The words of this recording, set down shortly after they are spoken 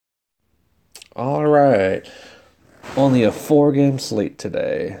All right. Only a 4 game slate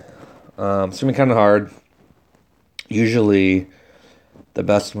today. It's gonna be kind of hard. Usually, the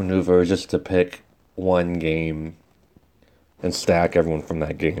best maneuver is just to pick one game and stack everyone from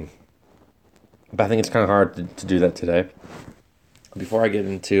that game. But I think it's kind of hard to do that today. Before I get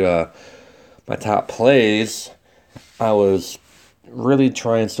into my top plays, I was really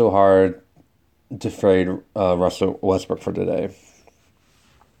trying so hard to fade Russell Westbrook for today.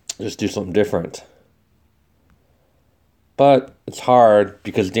 Just do something different. But it's hard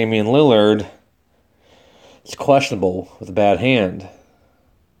because Damian Lillard is questionable with a bad hand.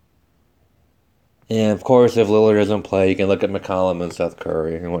 And of course, if Lillard doesn't play, you can look at McCollum and Seth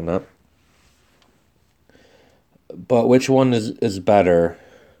Curry and whatnot. But which one is better?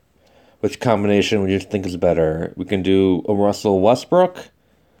 Which combination would you think is better? We can do a Russell Westbrook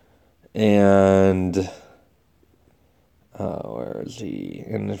and where is he?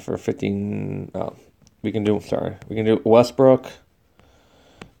 And for 15, we can do Westbrook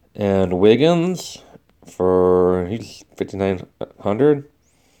and Wiggins for he's 5,900.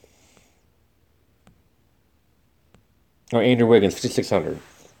 Or Andrew Wiggins, 5,600.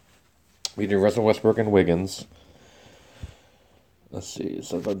 We do Russell Westbrook and Wiggins. Let's see.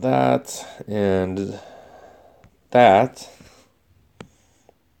 So that and that.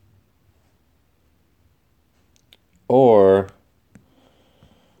 Or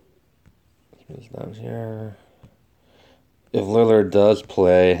down here. If Lillard does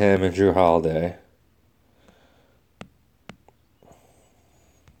play, him and Drew Holiday.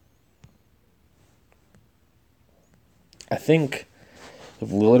 I think if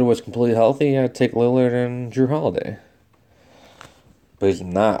Lillard was completely healthy, I'd take Lillard and Drew Holiday. But he's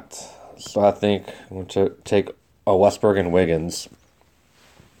not. So I think I'm going to take a Westbrook and Wiggins.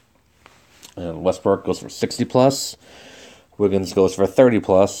 And Westbrook goes for 60 plus. Wiggins goes for 30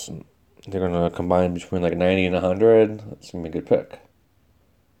 plus. They're going to combine between like 90 and 100. That's going to be a good pick.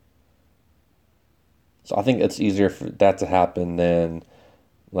 So I think it's easier for that to happen than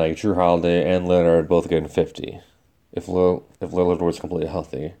like Drew Holiday and Lillard both getting 50. If Lillard was completely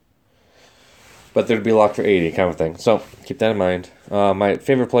healthy. But there'd be locked for 80 kind of thing. So keep that in mind. My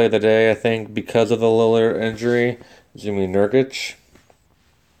favorite play of the day, I think, because of the Lillard injury, is going to be Nurkic.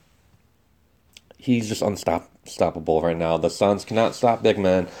 He's just unstoppable right now. The Suns cannot stop big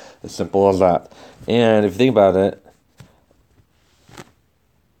men. As simple as that. And if you think about it,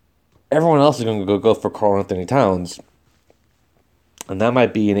 everyone else is going to go for Karl Anthony Towns. And that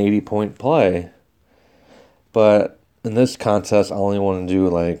might be an 80-point play. But in this contest, I only want to do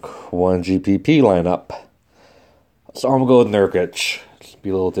like one GPP lineup. So I'm going to go with Nurkic. Just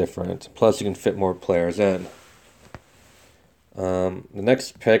be a little different. Plus, you can fit more players in. The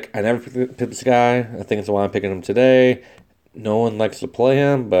next pick, I never picked this guy. I think it's why I'm picking him today. No one likes to play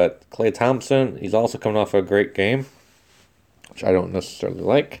him, but Klay Thompson, he's also coming off a great game, which I don't necessarily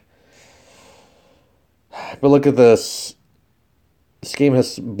like. But look at this. This game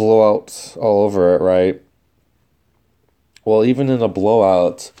has blowouts all over it, right? Well, even in a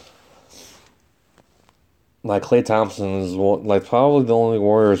blowout, like Klay Thompson is like probably the only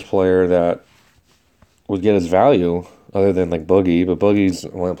Warriors player that would get his value other than like Boogie, but Boogie's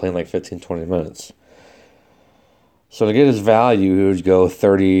only playing like 15, 20 minutes. So to get his value, he would go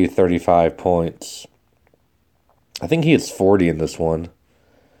 30, 35 points. I think he hits 40 in this one.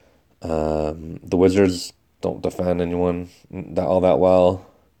 The Wizards don't defend anyone all that well.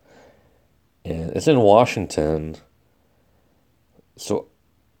 And it's in Washington. So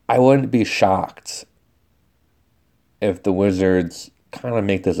I wouldn't be shocked if the Wizards kind of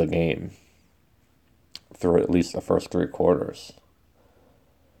make this a game through at least the first 3 quarters.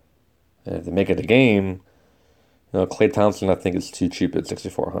 And if they make it a game, Klay Thompson I think is too cheap at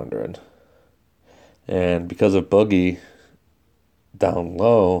 6,400. And because of Boogie down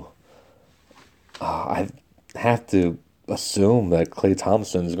low, I have to assume that Klay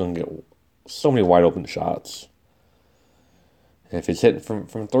Thompson is going to get so many wide open shots. And if he's hitting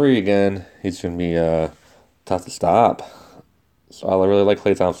from 3 again, he's going to be tough to stop. So I really like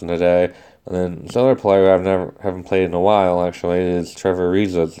Klay Thompson today. And then this other player haven't played in a while actually is Trevor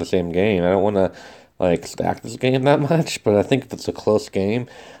Ariza. It's the same game. I don't want to like stack this game that much, but I think if it's a close game,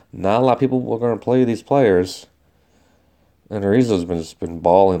 not a lot of people are going to play these players. And Ariza's just been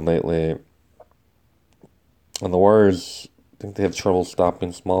balling lately. And the Warriors, I think they have trouble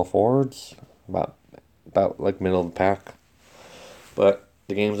stopping small forwards, about like middle of the pack. But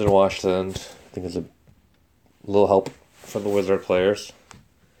the game's in Washington. I think it's a little help for the Wizard players.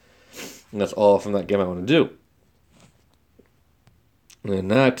 And that's all from that game I want to do. And then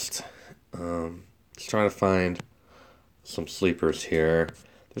next, just trying to find some sleepers here.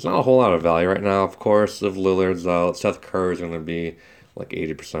 There's not a whole lot of value right now, of course. If Lillard's out, Seth Curry's going to be like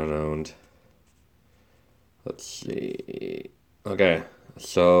 80% owned. Let's see. Okay,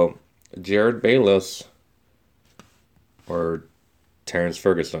 so Jared Bayless or Terrence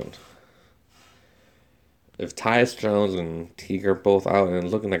Ferguson. If Tyus Jones and Teague are both out, and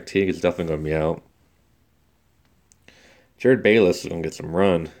it's looking like Teague is definitely going to be out, Jared Bayless is going to get some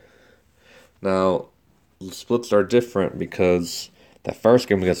run. Now, the splits are different because that first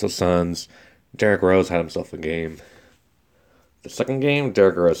game against the Suns, Derrick Rose had himself a game. The second game,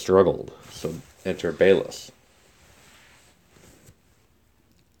 Derrick Rose struggled, so enter Bayless.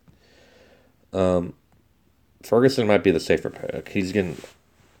 Ferguson might be the safer pick. He's getting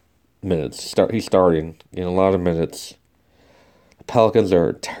minutes. He's starting, getting a lot of minutes. The Pelicans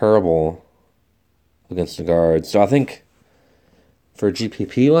are terrible against the guards, so I think for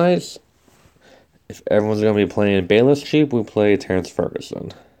GPP wise, if everyone's going to be playing Bayless cheap, we play Terrence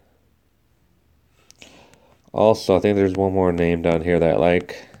Ferguson. Also, I think there's one more name down here that I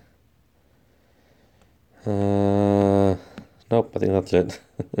like. Nope, I think that's it.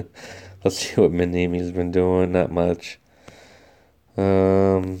 Let's see what Minimi's been doing. Not much.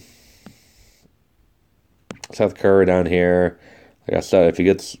 Seth Curry down here. Like I said, if he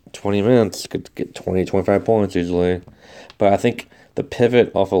gets 20 minutes, could get 20, 25 points easily. But I think the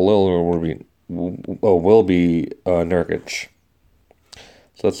pivot off of Lillard will be Nurkic.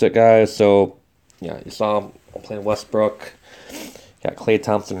 So that's it, guys. So, yeah, you saw him playing Westbrook. Got Klay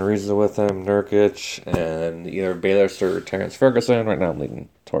Thompson, Reza with him, Nurkic, and either Bayless or Terrence Ferguson. Right now I'm leaning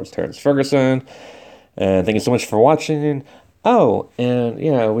towards Terrence Ferguson. And thank you so much for watching. Oh, and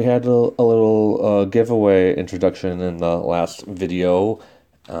yeah, we had a little giveaway introduction in the last video.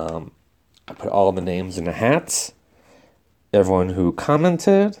 I put all the names in a hat. Everyone who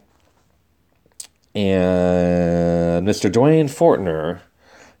commented. And Mr. Dwayne Fortner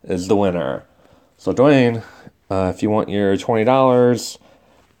is the winner. So Dwayne, if you want your $20,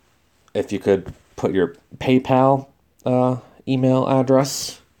 if you could put your PayPal email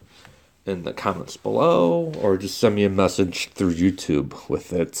address in the comments below, or just send me a message through YouTube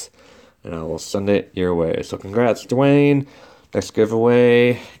with it, and I will send it your way. So congrats, Dwayne. Next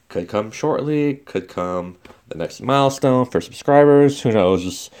giveaway could come shortly, could come the next milestone for subscribers. Who knows?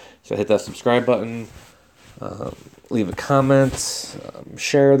 Just hit that subscribe button, leave a comment,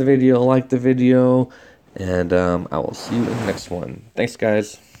 share the video, like the video, and I will see you in the next one. Thanks,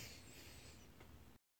 guys.